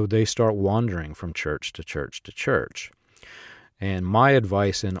so they start wandering from church to church to church. And my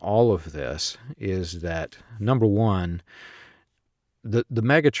advice in all of this is that, number one, the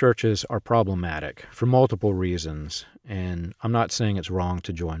mega churches are problematic for multiple reasons, and I'm not saying it's wrong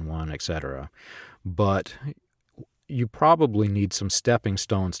to join one, etc. But you probably need some stepping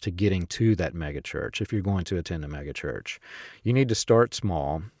stones to getting to that megachurch if you're going to attend a megachurch. You need to start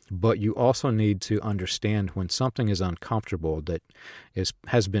small, but you also need to understand when something is uncomfortable that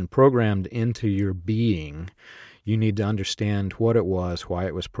has been programmed into your being. You need to understand what it was, why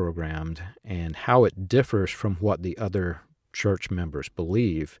it was programmed, and how it differs from what the other church members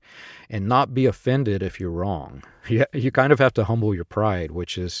believe, and not be offended if you're wrong. You kind of have to humble your pride,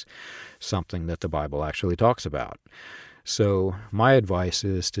 which is something that the Bible actually talks about. So my advice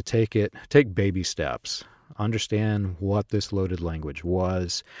is to take baby steps. Understand what this loaded language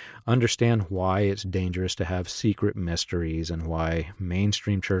was. Understand why it's dangerous to have secret mysteries and why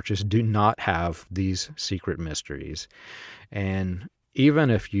mainstream churches do not have these secret mysteries. And even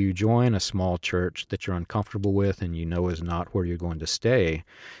if you join a small church that you're uncomfortable with and you know is not where you're going to stay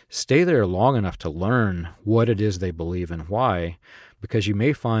there long enough to learn what it is they believe and why, because you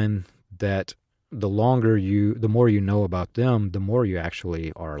may find that the more you know about them, the more you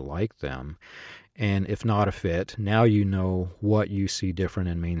actually are like them. And if not a fit, now you know what you see different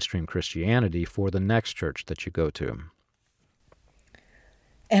in mainstream Christianity for the next church that you go to.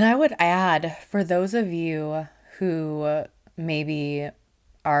 And I would add, for those of you who maybe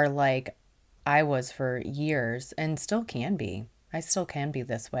are like I was for years and still can be, I still can be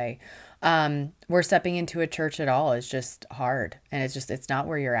this way. Where stepping into a church at all is just hard. And it's not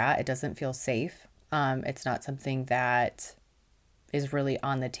where you're at. It doesn't feel safe. It's not something that is really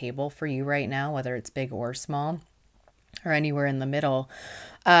on the table for you right now, whether it's big or small or anywhere in the middle.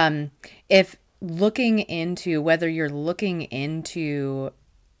 If looking into whether you're looking into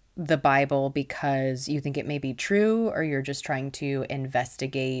the Bible because you think it may be true, or you're just trying to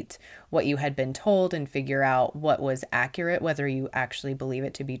investigate what you had been told and figure out what was accurate, whether you actually believe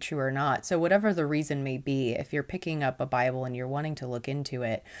it to be true or not. So, whatever the reason may be, if you're picking up a Bible and you're wanting to look into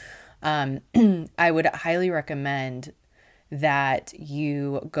it, I would highly recommend that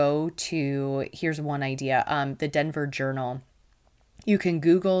you go to, here's one idea, the Denver Journal. You can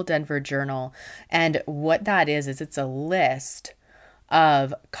Google Denver Journal, and what that is it's a list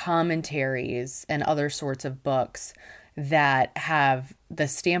of commentaries and other sorts of books that have the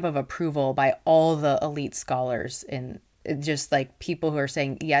stamp of approval by all the elite scholars, and just like people who are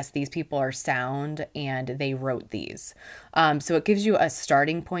saying, yes, these people are sound and they wrote these. So it gives you a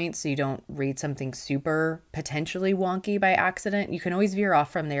starting point so you don't read something super potentially wonky by accident. You can always veer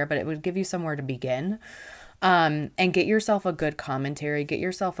off from there, but it would give you somewhere to begin. And get yourself a good commentary, get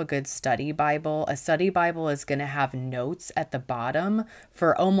yourself a good study Bible. A study Bible is going to have notes at the bottom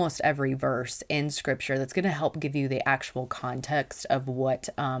for almost every verse in scripture that's going to help give you the actual context of what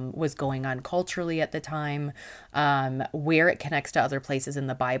was going on culturally at the time, where it connects to other places in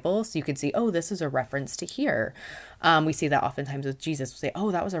the Bible. So you can see, oh, this is a reference to here. We see that oftentimes with Jesus. We say, oh,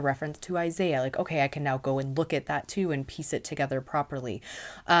 that was a reference to Isaiah. Like, okay, I can now go and look at that too and piece it together properly.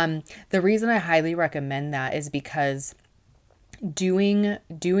 The reason I highly recommend that is because doing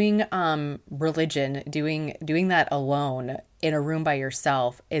religion, doing that alone in a room by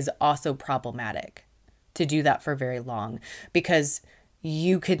yourself is also problematic to do that for very long, because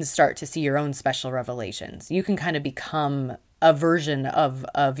you can start to see your own special revelations. You can kind of become a version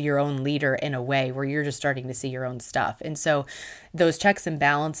of your own leader in a way where you're just starting to see your own stuff. And so those checks and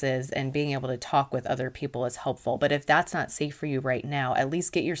balances and being able to talk with other people is helpful. But if that's not safe for you right now, at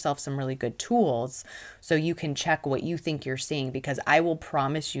least get yourself some really good tools so you can check what you think you're seeing, because I will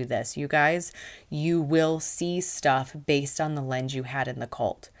promise you this, you guys, you will see stuff based on the lens you had in the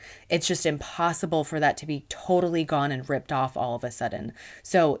cult. It's just impossible for that to be totally gone and ripped off all of a sudden.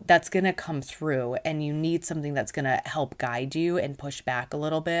 So that's going to come through, and you need something that's going to help guide you and push back a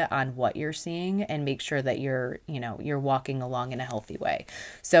little bit on what you're seeing and make sure that you're walking along in a healthy way.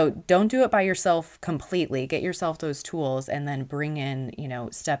 So don't do it by yourself completely. Get yourself those tools and then bring in,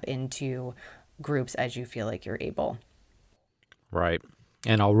 step into groups as you feel like you're able. Right.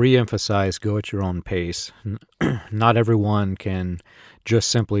 And I'll reemphasize, go at your own pace. Not everyone can just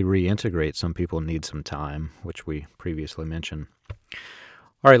simply reintegrate. Some people need some time, which we previously mentioned.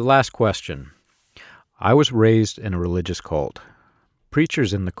 All right, last question. I was raised in a religious cult.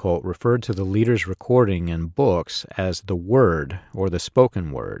 Preachers in the cult referred to the leader's recording in books as the word or the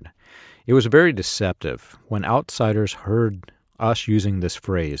spoken word. It was very deceptive. When outsiders heard us using this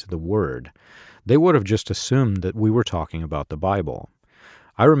phrase, the word, they would have just assumed that we were talking about the Bible.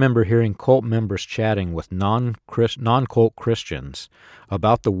 I remember hearing cult members chatting with non-cult Christians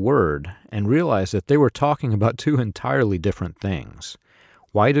about the word and realized that they were talking about two entirely different things.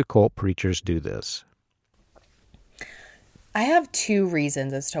 Why do cult preachers do this? I have two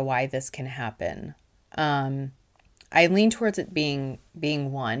reasons as to why this can happen. I lean towards it being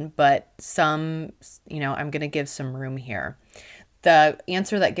one, but some, I'm going to give some room here. The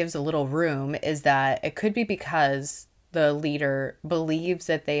answer that gives a little room is that it could be because the leader believes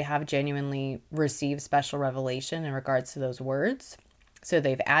that they have genuinely received special revelation in regards to those words. So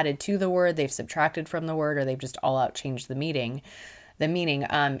they've added to the word, they've subtracted from the word, or they've just all out changed the meaning,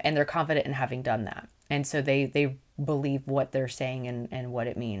 and they're confident in having done that. And so they believe what they're saying and what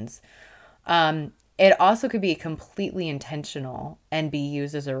it means. It also could be completely intentional and be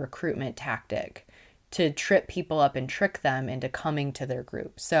used as a recruitment tactic to trip people up and trick them into coming to their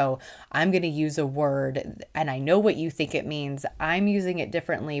group. So I'm going to use a word and I know what you think it means. I'm using it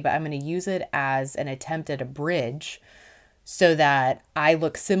differently, but I'm going to use it as an attempt at a bridge so that I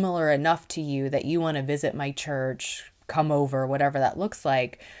look similar enough to you that you want to visit my church, come over, whatever that looks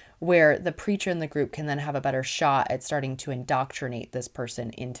like, where the preacher in the group can then have a better shot at starting to indoctrinate this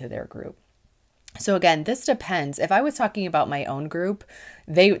person into their group. So again, this depends. If I was talking about my own group,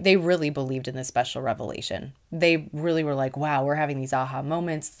 they really believed in the special revelation. They really were like, "Wow, we're having these aha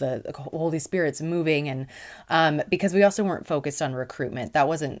moments. The Holy Spirit's moving," and because we also weren't focused on recruitment. That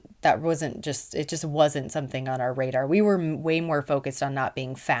wasn't just it. Just wasn't something on our radar. We were way more focused on not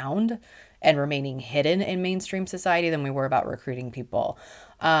being found and remaining hidden in mainstream society than we were about recruiting people.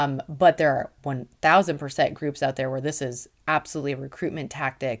 But there are 1000% groups out there where this is absolutely a recruitment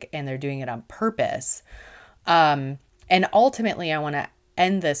tactic and they're doing it on purpose. And ultimately, I want to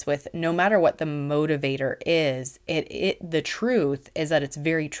end this with no matter what the motivator is, the truth is that it's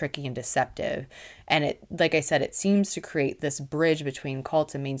very tricky and deceptive. And it, like I said, it seems to create this bridge between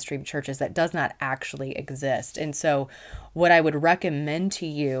cults and mainstream churches that does not actually exist. And so what I would recommend to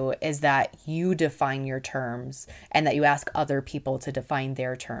you is that you define your terms and that you ask other people to define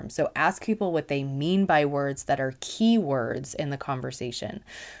their terms. So ask people what they mean by words that are key words in the conversation.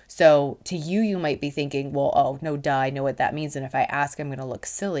 So to you, you might be thinking, well, oh, no, duh, I know what that means. And if I ask, I'm going to look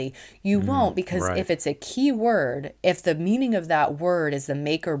silly. You won't, because right. if it's a key word, if the meaning of that word is the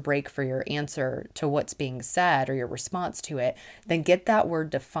make or break for your answer to what's being said or your response to it, then get that word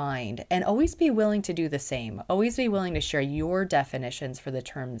defined and always be willing to do the same. Always be willing to share your definitions for the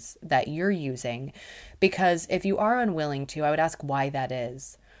terms that you're using, because if you are unwilling to, I would ask why that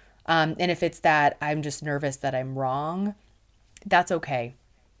is. And if it's that I'm just nervous that I'm wrong, that's okay.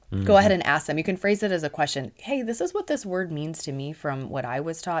 Go ahead and ask them. You can phrase it as a question. Hey, this is what this word means to me from what I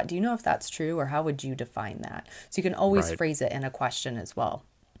was taught. Do you know if that's true, or how would you define that? So you can always Right. phrase it in a question as well.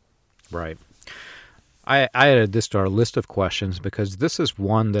 Right. I added this to our list of questions because this is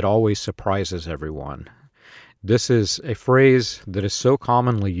one that always surprises everyone. This is a phrase that is so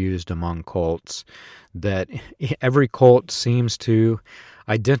commonly used among cults that every cult seems to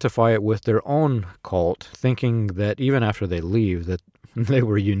identify it with their own cult, thinking that even after they leave, that they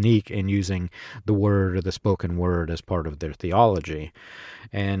were unique in using the word or the spoken word as part of their theology.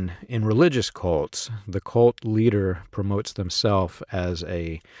 And in religious cults, the cult leader promotes themselves as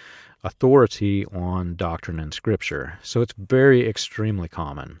a authority on doctrine and scripture. So it's very extremely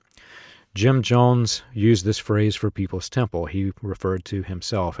common. Jim Jones used this phrase for People's Temple. He referred to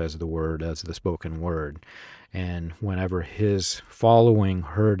himself as the Word, as the spoken word. And whenever his following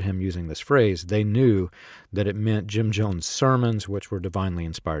heard him using this phrase, they knew that it meant Jim Jones' sermons, which were divinely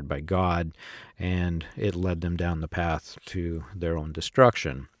inspired by God, and it led them down the path to their own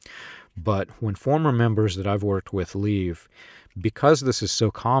destruction. But when former members that I've worked with leave, because this is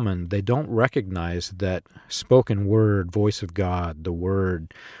so common, they don't recognize that spoken word, voice of God, the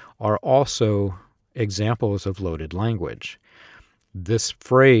Word, are also examples of loaded language. This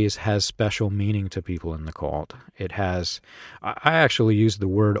phrase has special meaning to people in the cult. It has, I actually use the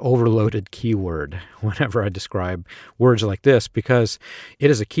word overloaded keyword whenever I describe words like this, because it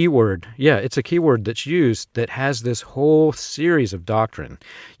is a keyword. Yeah, it's a keyword that's used that has this whole series of doctrine.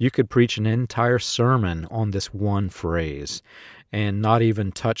 You could preach an entire sermon on this one phrase and not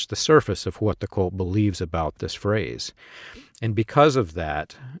even touch the surface of what the cult believes about this phrase. And because of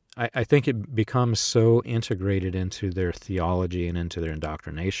that, I think it becomes so integrated into their theology and into their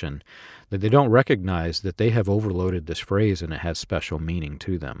indoctrination that they don't recognize that they have overloaded this phrase and it has special meaning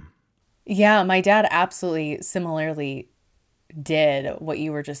to them. Yeah, my dad absolutely similarly did what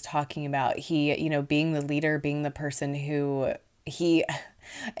you were just talking about. He, being the leader, being the person who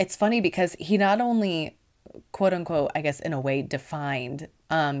it's funny because he not only quote unquote, I guess in a way, defined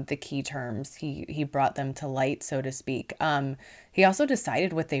the key terms. He brought them to light, so to speak. He also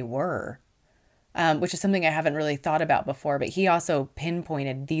decided what they were, which is something I haven't really thought about before. But he also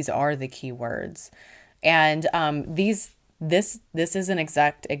pinpointed these are the key words, and this is an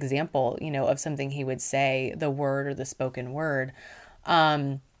exact example, of something he would say, the word or the spoken word.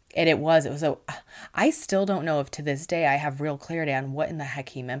 And it was I still don't know if to this day I have real clarity on what in the heck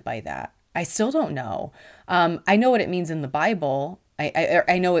he meant by that. I still don't know. I know what it means in the Bible.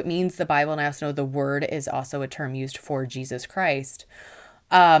 I know it means the Bible, and I also know the word is also a term used for Jesus Christ.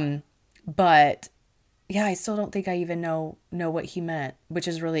 But yeah, I still don't think I even know what he meant, which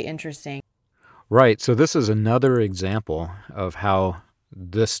is really interesting. Right. So this is another example of how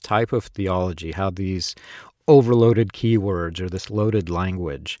this type of theology, how these overloaded keywords or this loaded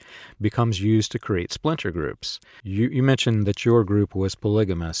language becomes used to create splinter groups. You mentioned that your group was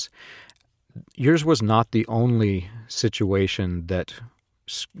polygamous. Yours was not the only situation that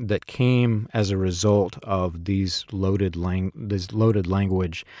came as a result of these loaded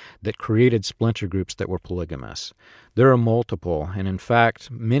language that created splinter groups that were polygamous. There are multiple, and in fact,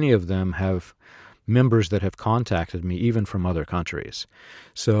 many of them have members that have contacted me even from other countries.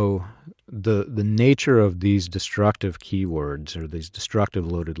 So the nature of these destructive keywords or these destructive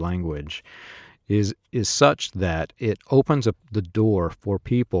loaded language is such that it opens up the door for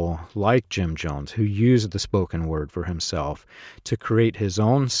people like Jim Jones, who used the spoken word for himself to create his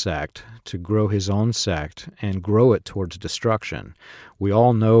own sect, to grow his own sect, and grow it towards destruction. We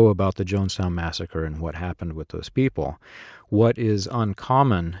all know about the Jonestown Massacre and what happened with those people. What is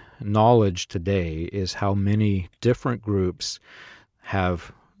uncommon knowledge today is how many different groups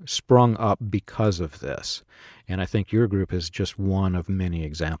have sprung up because of this. And I think your group is just one of many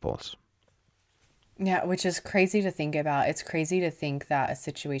examples. Yeah, which is crazy to think about. It's crazy to think that a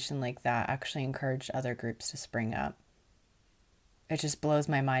situation like that actually encouraged other groups to spring up. It just blows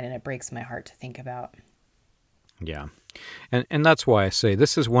my mind and it breaks my heart to think about. Yeah. And that's why I say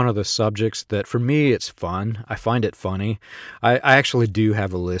this is one of the subjects that for me it's fun. I find it funny. I actually do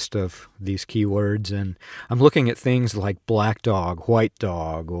have a list of these keywords, and I'm looking at things like black dog, white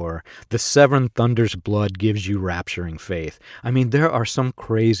dog, or the seven thunders blood gives you rapturing faith. I mean, there are some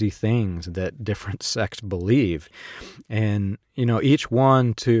crazy things that different sects believe. And, each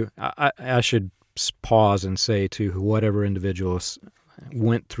one I should pause and say to whatever individuals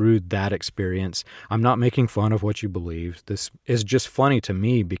went through that experience, I'm not making fun of what you believe. This is just funny to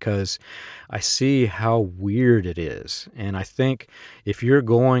me because I see how weird it is. And I think if you're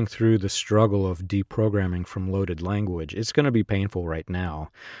going through the struggle of deprogramming from loaded language, it's going to be painful right now.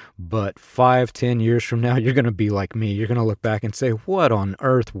 But 5-10 years from now, you're going to be like me. You're going to look back and say, what on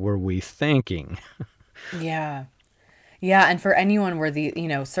earth were we thinking? Yeah. Yeah, and for anyone where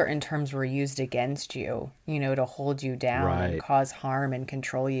certain terms were used against you, to hold you down and cause harm and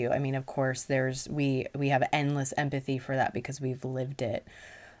control you. I mean, of course, we have endless empathy for that because we've lived it.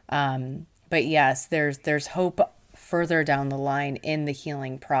 But yes, there's hope further down the line in the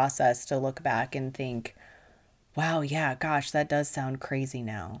healing process to look back and think, wow, yeah, gosh, that does sound crazy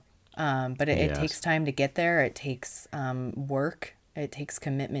now. But it takes time to get there. It takes work. It takes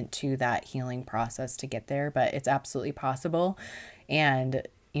commitment to that healing process to get there, but it's absolutely possible. And,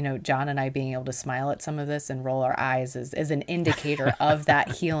 John and I being able to smile at some of this and roll our eyes is an indicator of that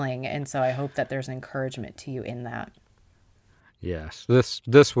healing. And so I hope that there's encouragement to you in that. Yes,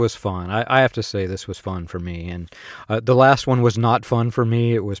 this was fun. I have to say this was fun for me. And the last one was not fun for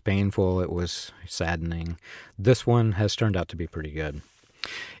me. It was painful. It was saddening. This one has turned out to be pretty good.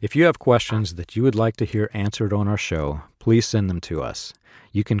 If you have questions that you would like to hear answered on our show, please send them to us.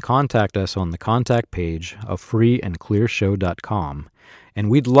 You can contact us on the contact page of freeandclearshow.com, and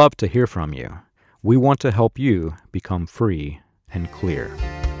we'd love to hear from you. We want to help you become free and clear.